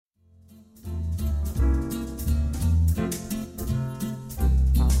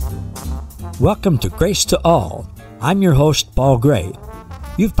Welcome to Grace to All. I'm your host, Paul Gray.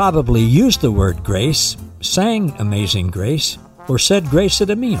 You've probably used the word grace, sang Amazing Grace, or said grace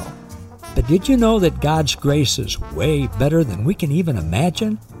at a meal. But did you know that God's grace is way better than we can even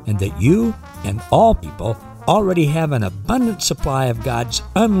imagine, and that you and all people already have an abundant supply of God's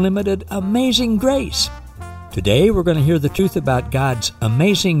unlimited, amazing grace? Today, we're going to hear the truth about God's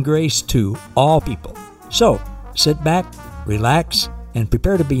amazing grace to all people. So, sit back, relax, and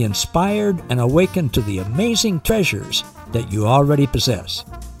prepare to be inspired and awakened to the amazing treasures that you already possess.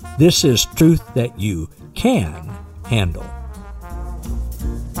 This is truth that you can handle.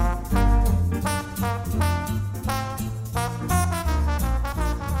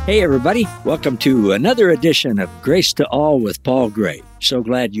 Hey everybody, welcome to another edition of Grace to All with Paul Gray. So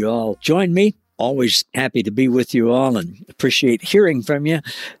glad you all joined me. Always happy to be with you all and appreciate hearing from you.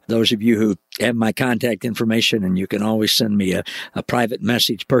 Those of you who have my contact information, and you can always send me a private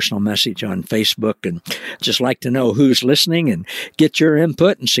message, personal message on Facebook, and just like to know who's listening and get your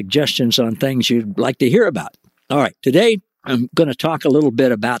input and suggestions on things you'd like to hear about. All right, today I'm going to talk a little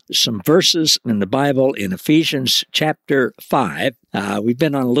bit about some verses in the Bible in Ephesians chapter 5. We've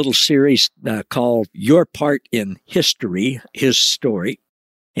been on a little series called Your Part in History, His Story.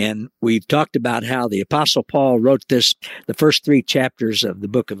 And we've talked about how the Apostle Paul wrote the first 3 chapters of the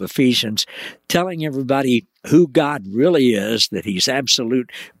book of Ephesians, telling everybody who God really is, that He's absolute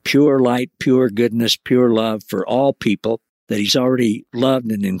pure light, pure goodness, pure love for all people, that He's already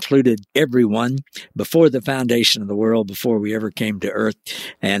loved and included everyone before the foundation of the world, before we ever came to earth,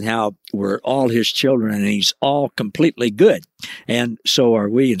 and how we're all His children, and He's all completely good. And so are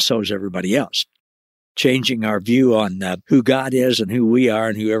we, and so is everybody else. Changing our view on who God is and who we are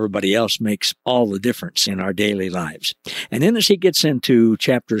and who everybody else makes all the difference in our daily lives. And then as he gets into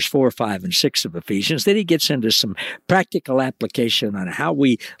chapters 4, 5, and 6 of Ephesians, then he gets into some practical application on how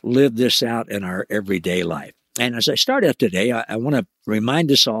we live this out in our everyday life. And as I start out today, I want to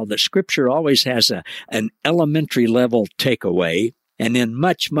remind us all that Scripture always has an elementary level takeaway and then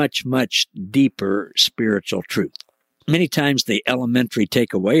much, much, much deeper spiritual truth. Many times the elementary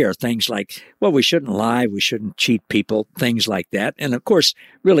takeaway are things like, well, we shouldn't lie, we shouldn't cheat people, things like that. And of course,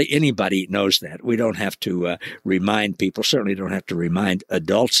 really anybody knows that. We don't have to remind people, certainly don't have to remind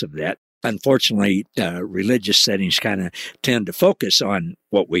adults of that. Unfortunately, religious settings kind of tend to focus on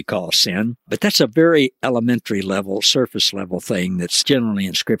what we call sin, but that's a very elementary level, surface level thing that's generally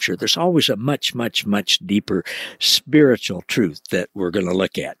in Scripture. There's always a much, much, much deeper spiritual truth that we're going to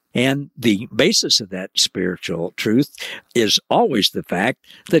look at. And the basis of that spiritual truth is always the fact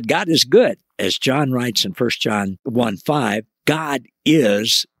that God is good. As John writes in 1 John 1:5, God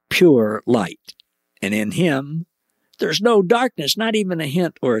is pure light, and in Him there's no darkness, not even a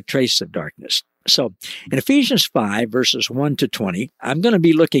hint or a trace of darkness. So in Ephesians 5, verses 1 to 20, I'm going to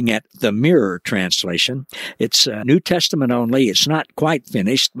be looking at the Mirror translation. It's New Testament only. It's not quite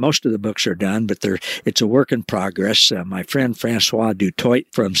finished. Most of the books are done, but it's a work in progress. My friend Francois Dutoit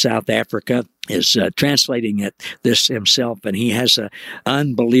from South Africa is translating this himself, and he has an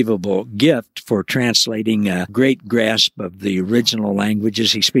unbelievable gift for translating a great grasp of the original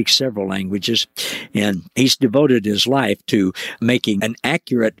languages. He speaks several languages, and he's devoted his life to making an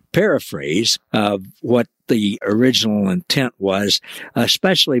accurate paraphrase of what the original intent was,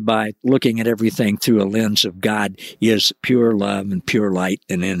 especially by looking at everything through a lens of God is pure love and pure light,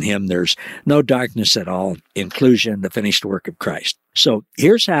 and in Him there's no darkness at all, inclusion, the finished work of Christ. So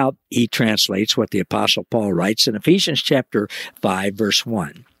here's how he translates what the Apostle Paul writes in Ephesians chapter 5, verse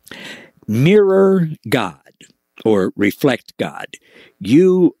 1. Mirror God, or reflect God.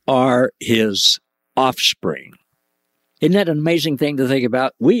 You are His offspring. Isn't that an amazing thing to think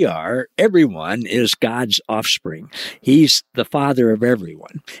about? Everyone is God's offspring. He's the Father of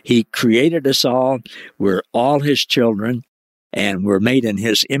everyone. He created us all. We're all His children, and we're made in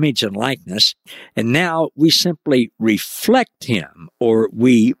His image and likeness. And now we simply reflect Him, or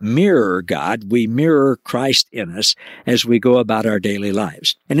we mirror God. We mirror Christ in us as we go about our daily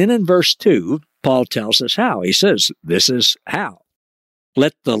lives. And then in verse 2, Paul tells us how. He says, this is how.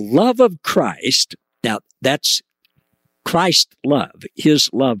 Let the love of Christ, now that's Christ's love, His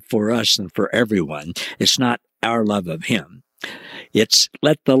love for us and for everyone. It's not our love of Him. It's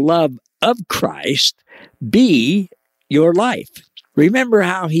let the love of Christ be your life. Remember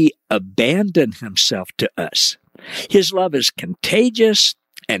how He abandoned Himself to us. His love is contagious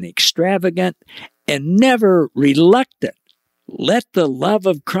and extravagant and never reluctant. Let the love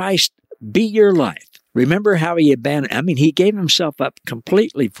of Christ be your life. Remember how He gave Himself up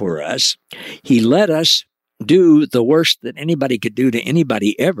completely for us. He let us do the worst that anybody could do to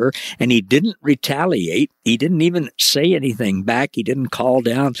anybody ever, and he didn't retaliate. He didn't even say anything back. He didn't call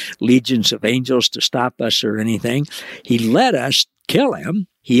down legions of angels to stop us or anything. He let us kill him.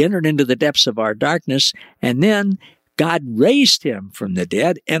 He entered into the depths of our darkness, and then God raised him from the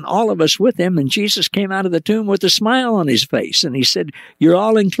dead, and all of us with him, and Jesus came out of the tomb with a smile on his face, and he said, "You're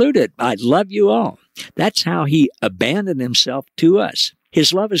all included. I love you all." That's how he abandoned himself to us.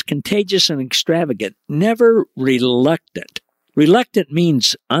 His love is contagious and extravagant, never reluctant. Reluctant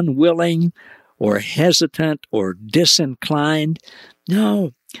means unwilling or hesitant or disinclined.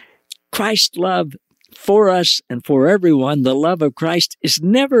 No, Christ's love for us and for everyone, the love of Christ is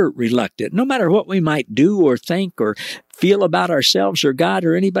never reluctant, no matter what we might do or think or feel about ourselves or God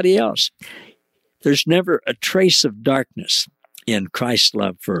or anybody else. There's never a trace of darkness in Christ's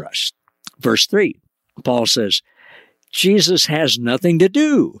love for us. Verse 3, Paul says, Jesus has nothing to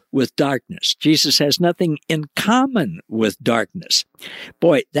do with darkness. Jesus has nothing in common with darkness.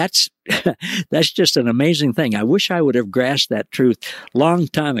 Boy, that's just an amazing thing. I wish I would have grasped that truth long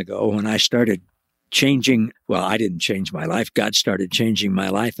time ago when I started changing. Well, I didn't change my life. God started changing my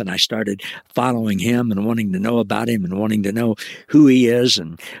life, and I started following him and wanting to know about him and wanting to know who he is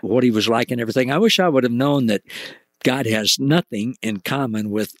and what he was like and everything. I wish I would have known that God has nothing in common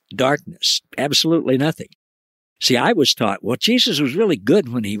with darkness. Absolutely nothing. See, I was taught, well, Jesus was really good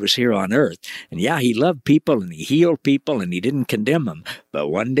when he was here on earth. And yeah, he loved people and he healed people and he didn't condemn them. But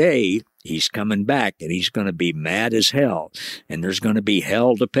one day he's coming back and he's going to be mad as hell. And there's going to be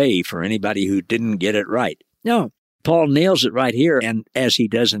hell to pay for anybody who didn't get it right. No, Paul nails it right here. And as he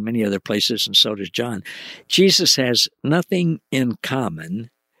does in many other places, and so does John, Jesus has nothing in common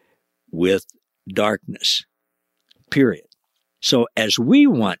with darkness, period. So as we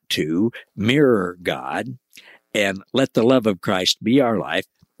want to mirror God, and let the love of Christ be our life,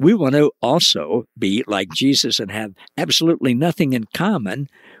 we want to also be like Jesus and have absolutely nothing in common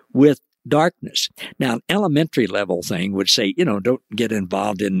with darkness. Now, an elementary level thing would say, don't get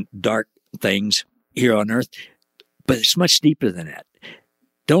involved in dark things here on earth, but it's much deeper than that.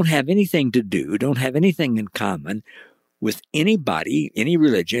 Don't have anything to do, don't have anything in common with anybody, any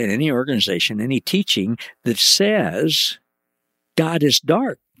religion, any organization, any teaching that says God is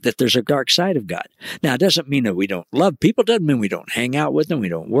dark, that there's a dark side of God. Now, it doesn't mean that we don't love people. It doesn't mean we don't hang out with them. We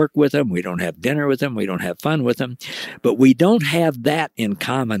don't work with them. We don't have dinner with them. We don't have fun with them. But we don't have that in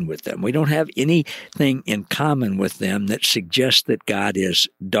common with them. We don't have anything in common with them that suggests that God is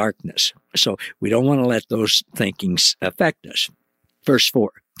darkness. So we don't want to let those thinkings affect us. Verse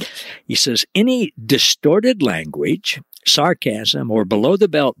 4, he says, any distorted language, sarcasm, or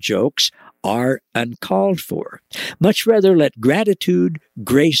below-the-belt jokes are uncalled for. Much rather let gratitude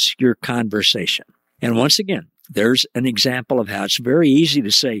grace your conversation. And once again, there's an example of how it's very easy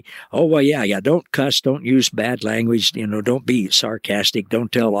to say, oh, well, yeah, don't cuss, don't use bad language, don't be sarcastic,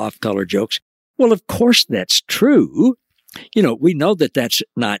 don't tell off-color jokes. Well, of course that's true. We know that that's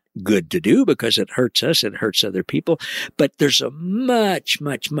not good to do because it hurts us, it hurts other people, but there's a much,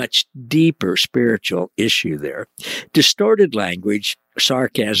 much, much deeper spiritual issue there. Distorted language,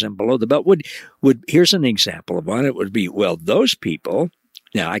 sarcasm, below the belt would here's an example of one. It would be, well, those people,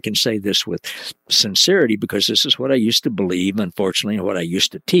 now I can say this with sincerity because this is what I used to believe, unfortunately, and what I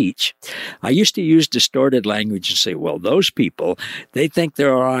used to teach. I used to use distorted language and say, well, those people, they think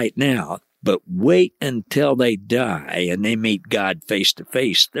they're all right now. But wait until they die and they meet God face to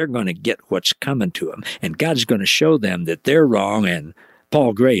face. They're going to get what's coming to them. And God's going to show them that they're wrong and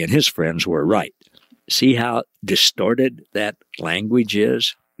Paul Gray and his friends were right. See how distorted that language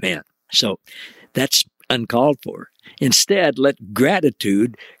is? Man, so that's uncalled for. Instead, let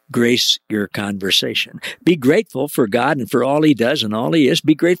gratitude grace your conversation. Be grateful for God and for all he does and all he is.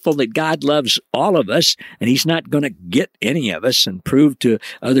 Be grateful that God loves all of us and he's not going to get any of us and prove to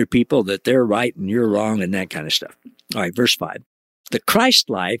other people that they're right and you're wrong and that kind of stuff. All right, verse 5. The Christ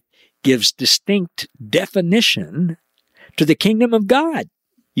life gives distinct definition to the kingdom of God.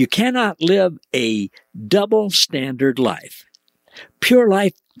 You cannot live a double standard life. Pure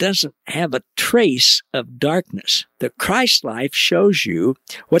life doesn't have a trace of darkness. The Christ life shows you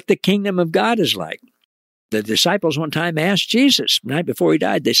what the kingdom of God is like. The disciples one time asked Jesus, the night before he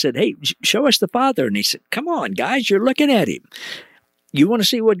died, they said, hey, show us the Father. And he said, come on, guys, you're looking at him. You want to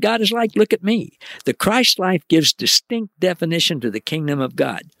see what God is like? Look at me. The Christ life gives distinct definition to the kingdom of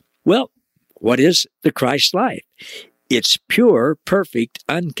God. Well, what is the Christ life? It's pure, perfect,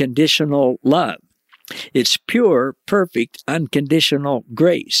 unconditional love. It's pure, perfect, unconditional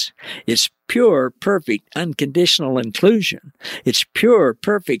grace. It's pure, perfect, unconditional inclusion. It's pure,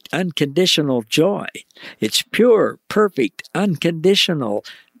 perfect, unconditional joy. It's pure, perfect, unconditional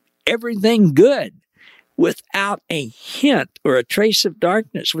everything good. without a hint or a trace of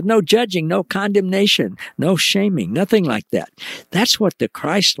darkness, with no judging, no condemnation, no shaming, nothing like that. That's what the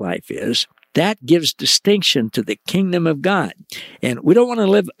Christ life is. That gives distinction to the kingdom of God. And we don't want to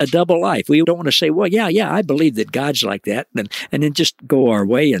live a double life. We don't want to say, well, yeah, I believe that God's like that, and then just go our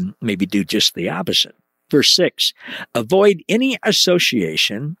way and maybe do just the opposite. Verse 6, avoid any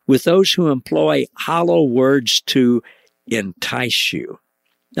association with those who employ hollow words to entice you.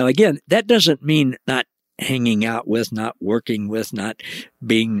 Now, again, that doesn't mean not hanging out with, not working with, not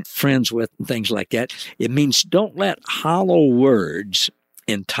being friends with, and things like that. It means don't let hollow words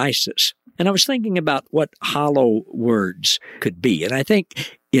entice us. And I was thinking about what hollow words could be. And I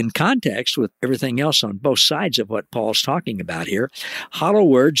think in context with everything else on both sides of what Paul's talking about here, hollow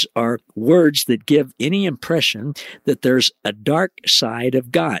words are words that give any impression that there's a dark side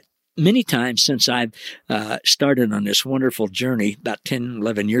of God. Many times since I've started on this wonderful journey about 10,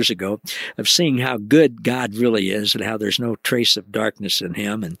 11 years ago of seeing how good God really is and how there's no trace of darkness in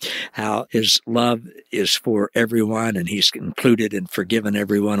him and how his love is for everyone and he's included and forgiven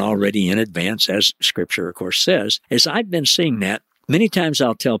everyone already in advance, as Scripture, of course, says. As I've been seeing that, many times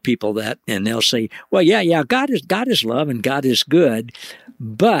I'll tell people that and they'll say, well, yeah, God is love and God is good,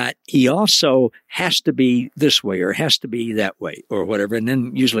 but he also has to be this way or has to be that way or whatever. And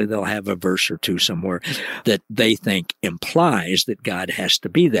then usually they'll have a verse or two somewhere that they think implies that God has to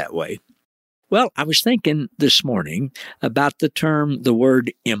be that way. Well, I was thinking this morning about the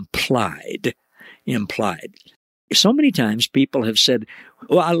word implied. So many times people have said,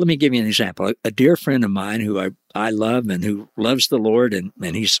 well, let me give you an example. A dear friend of mine who I love and who loves the Lord, and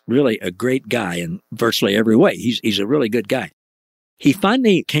he's really a great guy in virtually every way. He's a really good guy. He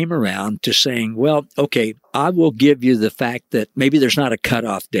finally came around to saying, well, okay, I will give you the fact that maybe there's not a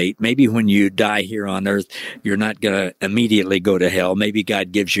cutoff date. Maybe when you die here on earth, you're not going to immediately go to hell. Maybe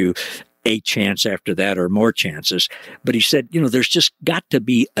God gives you a chance after that or more chances. But he said, there's just got to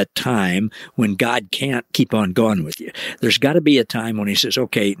be a time when God can't keep on going with you. There's got to be a time when he says,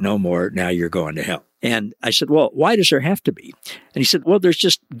 okay, no more. Now you're going to hell. And I said, well, why does there have to be? And he said, well, there's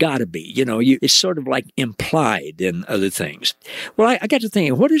just got to be. It's sort of like implied in other things. Well, I got to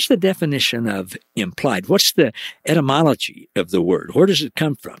thinking, what is the definition of implied? What's the etymology of the word? Where does it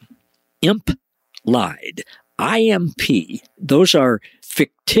come from? Imp-lied. IMP. Those are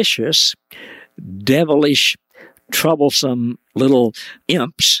fictitious, devilish, troublesome little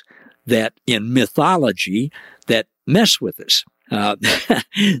imps that in mythology that mess with us.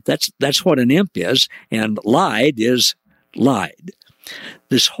 That's what an imp is, and lied is lied.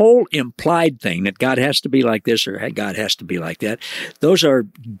 This whole implied thing that God has to be like this or God has to be like that, those are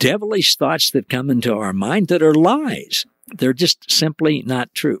devilish thoughts that come into our mind that are lies. They're just simply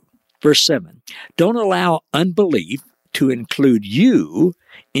not true. Verse 7, don't allow unbelief to include you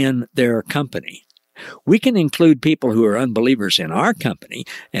in their company. We can include people who are unbelievers in our company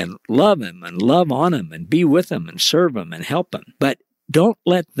and love them and love on them and be with them and serve them and help them. But don't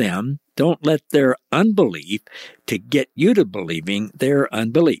let their unbelief to get you to believing their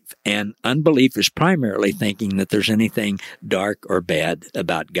unbelief. And unbelief is primarily thinking that there's anything dark or bad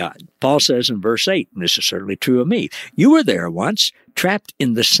about God. Paul says in verse 8, and this is certainly true of me, you were there once, trapped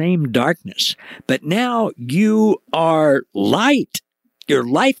in the same darkness, but now you are light. Your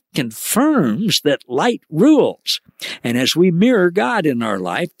life confirms that light rules. And as we mirror God in our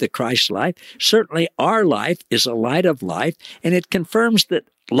life, the Christ life, certainly our life is a light of life, and it confirms that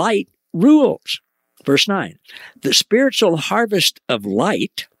light rules. Verse 9, the spiritual harvest of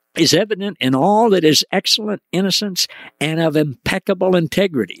light is evident in all that is excellent innocence and of impeccable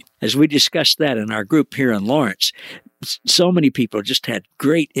integrity. As we discussed that in our group here in Lawrence, so many people just had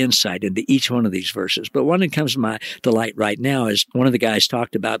great insight into each one of these verses. But one that comes to light right now is one of the guys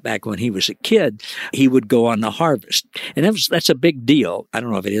talked about back when he was a kid, he would go on the harvest. And that's a big deal. I don't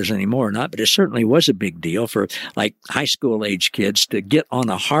know if it is anymore or not, but it certainly was a big deal for like high school age kids to get on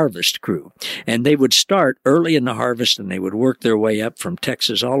a harvest crew. And they would start early in the harvest and they would work their way up from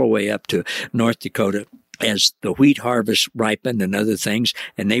Texas all the way up to North Dakota as the wheat harvest ripened and other things,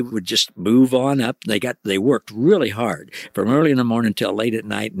 and they would just move on up. They worked really hard from early in the morning till late at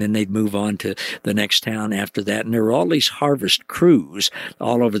night, and then they'd move on to the next town after that. And there were all these harvest crews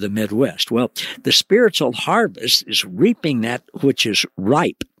all over the Midwest. Well, the spiritual harvest is reaping that which is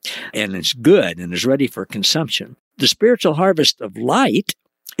ripe and it's good and is ready for consumption. The spiritual harvest of light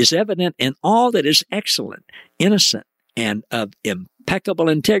is evident in all that is excellent, innocent, and of impeccable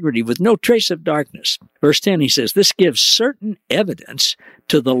integrity with no trace of darkness. Verse 10, he says, this gives certain evidence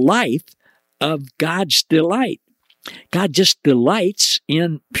to the life of God's delight. God just delights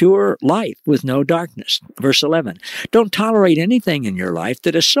in pure light with no darkness. Verse 11, don't tolerate anything in your life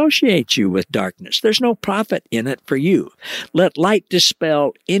that associates you with darkness. There's no profit in it for you. Let light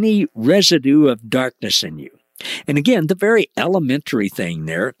dispel any residue of darkness in you. And again, the very elementary thing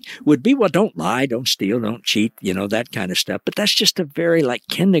there would be, well, don't lie, don't steal, don't cheat, that kind of stuff. But that's just a very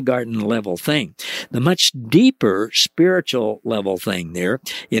kindergarten level thing. The much deeper spiritual level thing there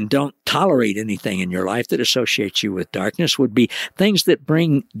in don't tolerate anything in your life that associates you with darkness would be things that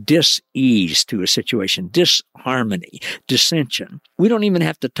bring dis-ease to a situation, disharmony, dissension. We don't even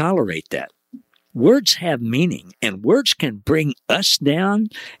have to tolerate that. Words have meaning, and words can bring us down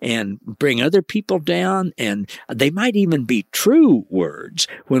and bring other people down, and they might even be true words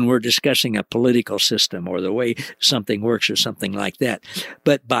when we're discussing a political system or the way something works or something like that.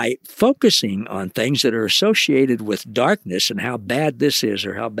 But by focusing on things that are associated with darkness and how bad this is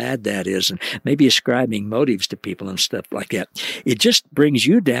or how bad that is, and maybe ascribing motives to people and stuff like that, it just brings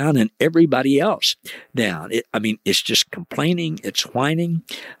you down and everybody else down. It's just complaining, it's whining,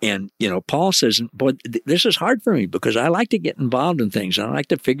 and, Paul says, boy, this is hard for me because I like to get involved in things. And I like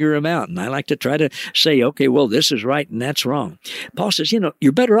to figure them out. And I like to try to say, okay, well, this is right and that's wrong. Paul says,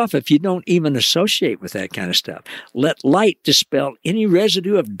 you're better off if you don't even associate with that kind of stuff. Let light dispel any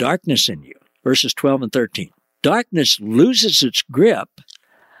residue of darkness in you. Verses 12 and 13. Darkness loses its grip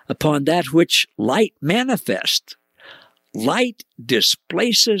upon that which light manifests. Light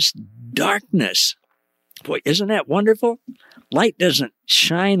displaces darkness. Boy, isn't that wonderful? Light doesn't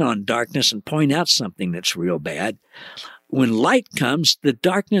shine on darkness and point out something that's real bad. When light comes, the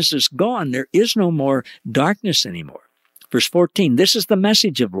darkness is gone. There is no more darkness anymore. Verse 14, this is the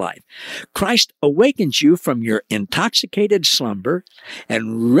message of life. Christ awakens you from your intoxicated slumber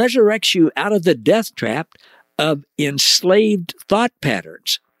and resurrects you out of the death trap of enslaved thought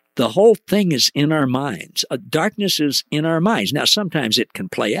patterns. The whole thing is in our minds. Darkness is in our minds. Now, sometimes it can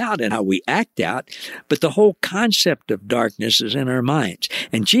play out in how we act out, but the whole concept of darkness is in our minds.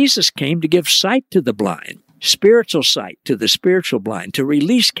 And Jesus came to give sight to the blind, spiritual sight to the spiritual blind, to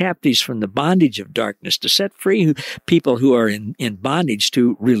release captives from the bondage of darkness, to set free people who are in bondage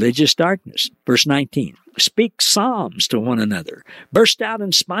to religious darkness. Verse 19. Speak psalms to one another. Burst out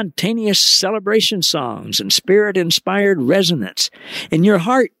in spontaneous celebration songs and spirit-inspired resonance. In your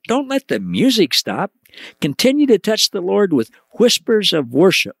heart, don't let the music stop. Continue to touch the Lord with whispers of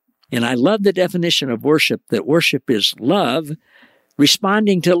worship. And I love the definition of worship, that worship is love,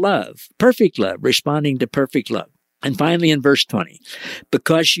 responding to love, perfect love, responding to perfect love. And finally, in verse 20,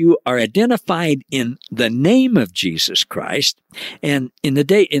 because you are identified in the name of Jesus Christ, and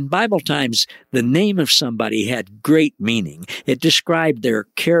in Bible times, the name of somebody had great meaning. It described their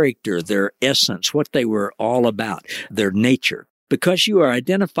character, their essence, what they were all about, their nature. Because you are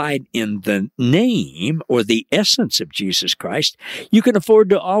identified in the name or the essence of Jesus Christ, you can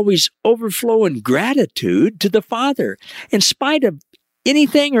afford to always overflow in gratitude to the Father, in spite of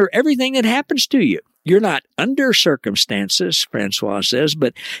anything or everything that happens to you. You're not under circumstances, Francois says,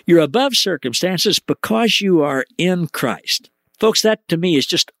 but you're above circumstances because you are in Christ. Folks, that to me is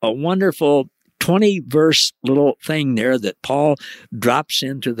just a wonderful 20-verse little thing there that Paul drops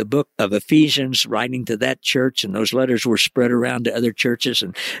into the book of Ephesians, writing to that church, and those letters were spread around to other churches,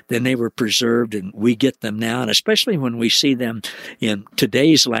 and then they were preserved, and we get them now, and especially when we see them in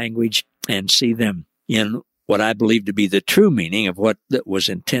today's language and see them in what I believe to be the true meaning of what that was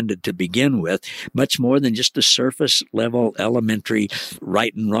intended to begin with, much more than just a surface level, elementary,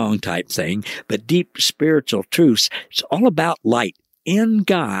 right and wrong type thing, but deep spiritual truths. It's all about light. In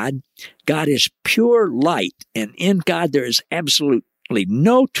God, God is pure light, and in God there is absolutely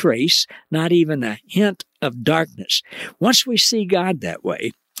no trace, not even a hint of darkness. Once we see God that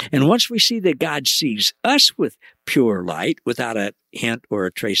way, and once we see that God sees us with pure light, without a hint or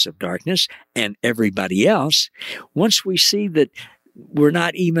a trace of darkness, and everybody else, once we see that we're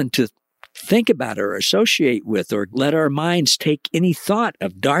not even to think about or associate with or let our minds take any thought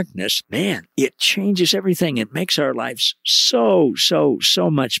of darkness, man, it changes everything. It makes our lives so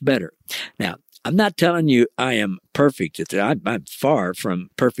much better. Now, I'm not telling you I am perfect at that. I'm far from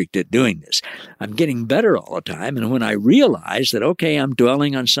perfect at doing this. I'm getting better all the time. And when I realize that, okay, I'm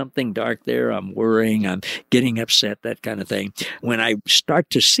dwelling on something dark there, I'm worrying, I'm getting upset, that kind of thing. When I start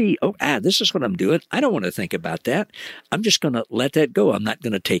to see, this is what I'm doing. I don't want to think about that. I'm just going to let that go. I'm not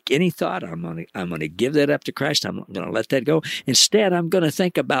going to take any thought. I'm going to give that up to Christ. I'm going to let that go. Instead, I'm going to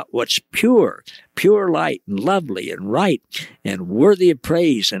think about what's pure light and lovely and right and worthy of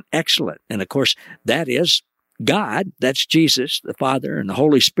praise and excellent. And of course, that is God, that's Jesus, the Father, and the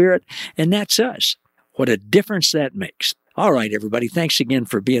Holy Spirit, and that's us. What a difference that makes. All right, everybody. Thanks again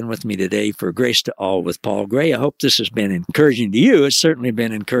for being with me today for Grace to All with Paul Gray. I hope this has been encouraging to you. It's certainly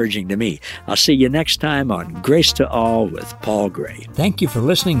been encouraging to me. I'll see you next time on Grace to All with Paul Gray. Thank you for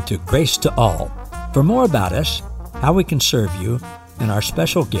listening to Grace to All. For more about us, how we can serve you, and our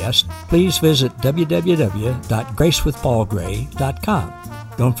special guest, please visit www.gracewithpaulgray.com.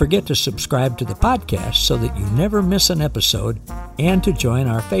 Don't forget to subscribe to the podcast so that you never miss an episode, and to join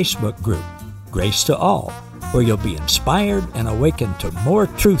our Facebook group, Grace to All, where you'll be inspired and awakened to more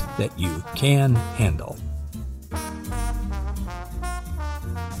truth that you can handle.